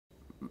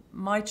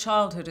My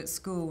childhood at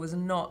school was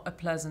not a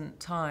pleasant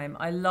time.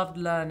 I loved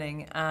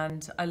learning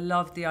and I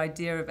loved the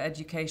idea of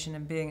education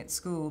and being at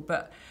school,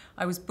 but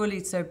I was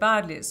bullied so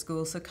badly at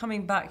school. So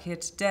coming back here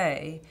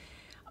today,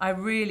 I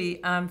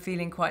really am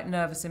feeling quite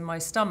nervous in my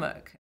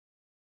stomach.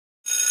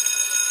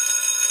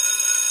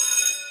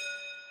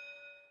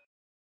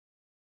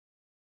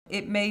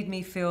 It made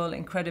me feel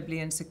incredibly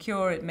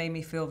insecure. It made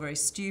me feel very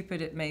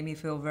stupid. It made me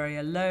feel very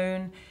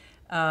alone.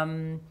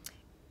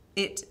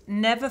 It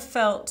never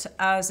felt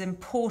as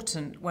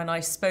important when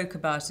I spoke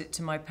about it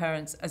to my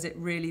parents as it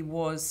really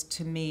was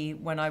to me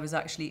when I was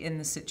actually in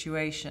the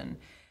situation.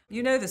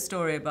 You know the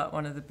story about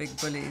one of the big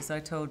bullies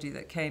I told you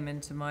that came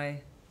into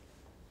my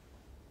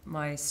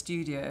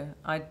studio.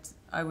 I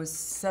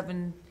was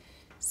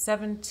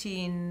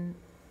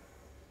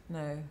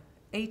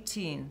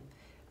 18,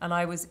 and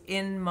I was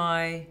in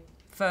my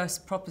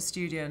first proper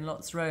studio in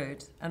Lots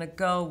Road, and a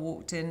girl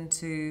walked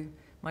into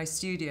my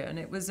studio, and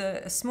it was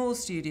a small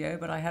studio,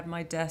 but I had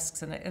my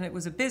desks, and it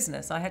was a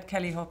business. I had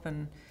Kelly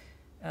Hoppen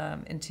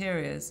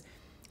interiors,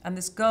 and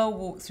this girl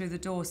walked through the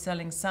door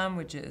selling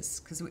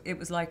sandwiches, because it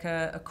was like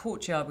a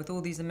courtyard with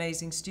all these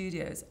amazing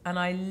studios, and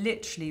I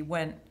literally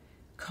went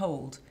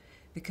cold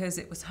because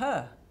it was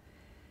her.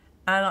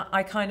 And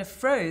I kind of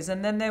froze,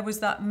 and then there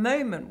was that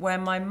moment where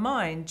my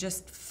mind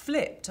just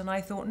flipped, and I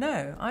thought,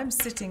 no, I'm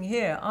sitting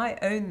here, I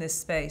own this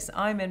space,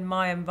 I'm in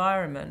my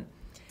environment.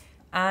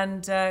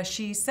 And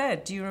she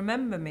said, do you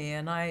remember me?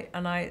 And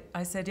I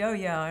said, oh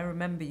yeah, I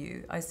remember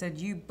you. I said,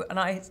 and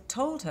I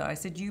told her, I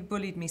said, you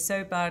bullied me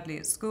so badly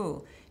at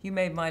school, you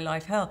made my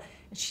life hell.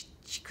 And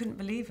she couldn't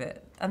believe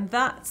it. And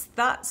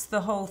that's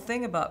the whole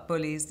thing about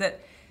bullies, that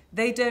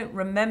they don't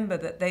remember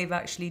that they've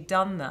actually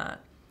done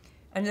that.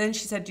 And then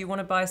she said, do you want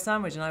to buy a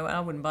sandwich? And I went, I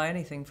wouldn't buy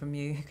anything from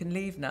you. You can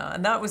leave now.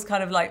 And that was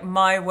kind of like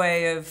my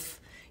way of,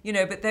 you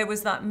know, but there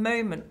was that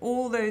moment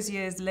all those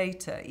years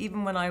later,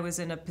 even when I was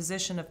in a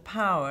position of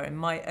power in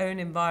my own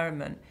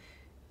environment,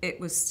 it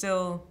was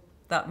still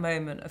that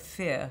moment of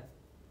fear.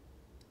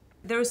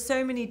 There are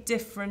so many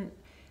different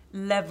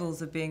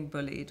levels of being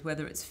bullied,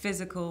 whether it's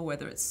physical,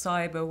 whether it's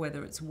cyber,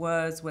 whether it's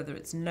words, whether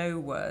it's no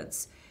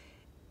words.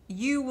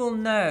 You will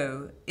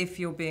know if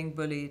you're being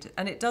bullied,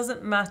 and it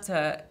doesn't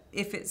matter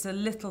if it's a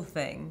little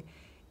thing.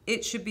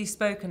 It should be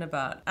spoken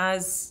about.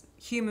 As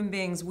human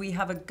beings, we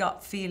have a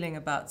gut feeling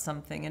about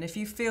something, and if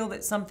you feel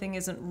that something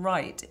isn't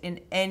right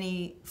in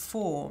any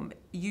form,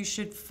 you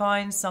should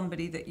find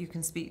somebody that you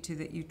can speak to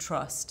that you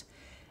trust.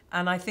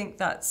 And I think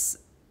that's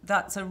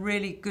a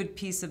really good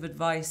piece of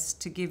advice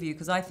to give you,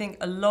 because I think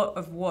a lot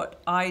of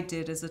what I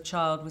did as a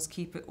child was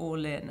keep it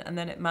all in, and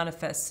then it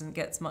manifests and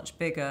gets much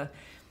bigger,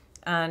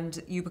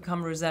 and you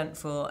become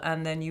resentful,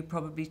 and then you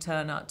probably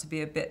turn out to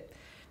be a bit,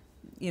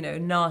 you know,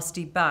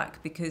 nasty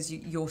back because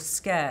you're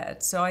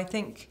scared. So I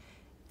think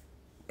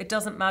it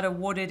doesn't matter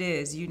what it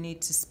is, you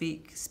need to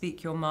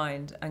speak your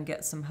mind and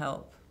get some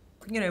help.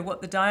 You know, what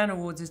the Diana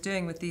Awards is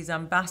doing with these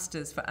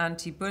ambassadors for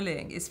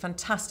anti-bullying is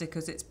fantastic,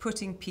 because it's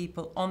putting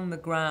people on the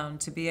ground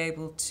to be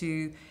able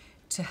to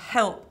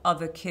help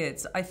other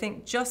kids. I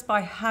think just by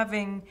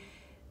having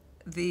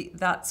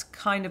that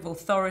kind of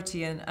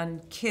authority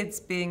and kids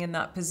being in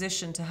that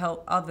position to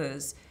help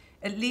others,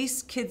 at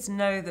least kids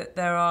know that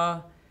there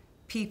are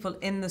people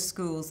in the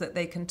schools that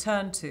they can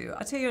turn to.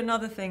 I'll tell you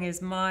another thing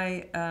is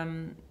my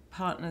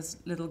partner's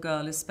little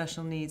girl is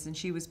special needs, and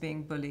she was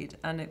being bullied,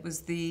 and it was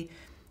the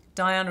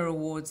Diana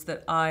Awards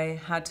that I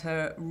had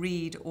her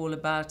read all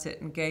about it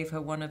and gave her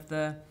one of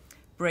the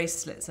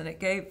bracelets, and it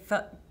gave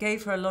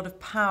her a lot of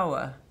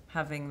power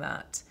having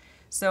that.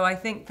 So I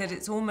think that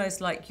it's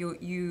almost like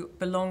you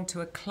belong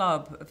to a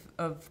club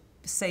of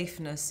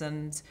safeness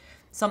and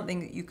something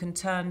that you can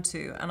turn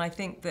to. And I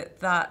think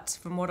that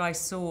from what I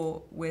saw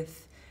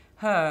with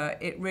her,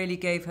 it really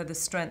gave her the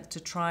strength to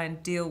try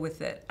and deal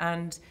with it.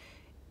 And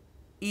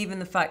even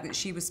the fact that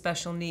she was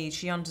special needs,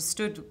 she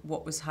understood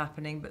what was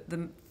happening, but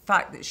the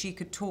fact that she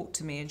could talk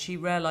to me and she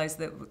realized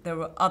that there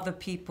were other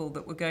people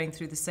that were going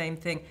through the same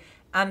thing,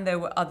 and there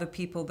were other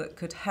people that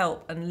could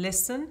help and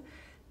listen,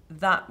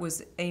 that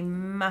was a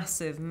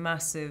massive,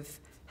 massive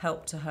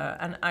help to her,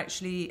 and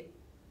actually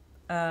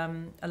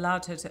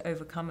allowed her to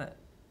overcome it.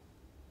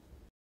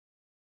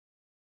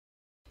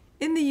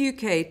 In the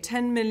UK,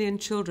 10 million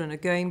children are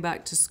going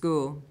back to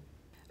school.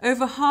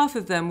 Over half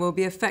of them will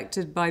be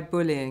affected by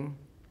bullying.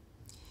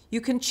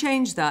 You can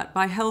change that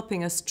by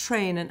helping us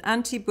train an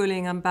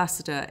anti-bullying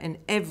ambassador in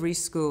every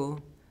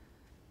school.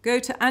 Go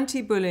to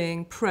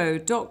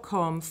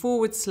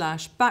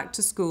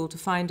antibullyingpro.com/back-to-school to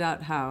find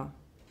out how.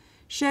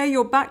 Share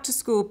your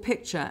back-to-school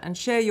picture and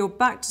share your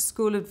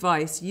back-to-school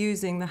advice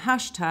using the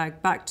hashtag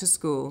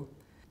 #BackToSchool.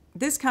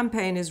 This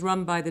campaign is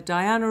run by the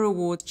Diana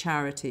Awards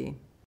charity.